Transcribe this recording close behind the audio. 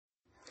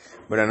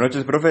Buenas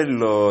noches, profe.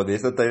 Lo de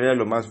esta tarea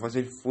lo más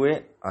fácil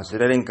fue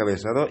hacer el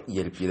encabezado y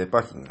el pie de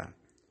página.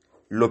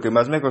 Lo que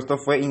más me costó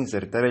fue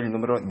insertar el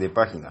número de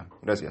página.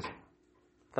 Gracias.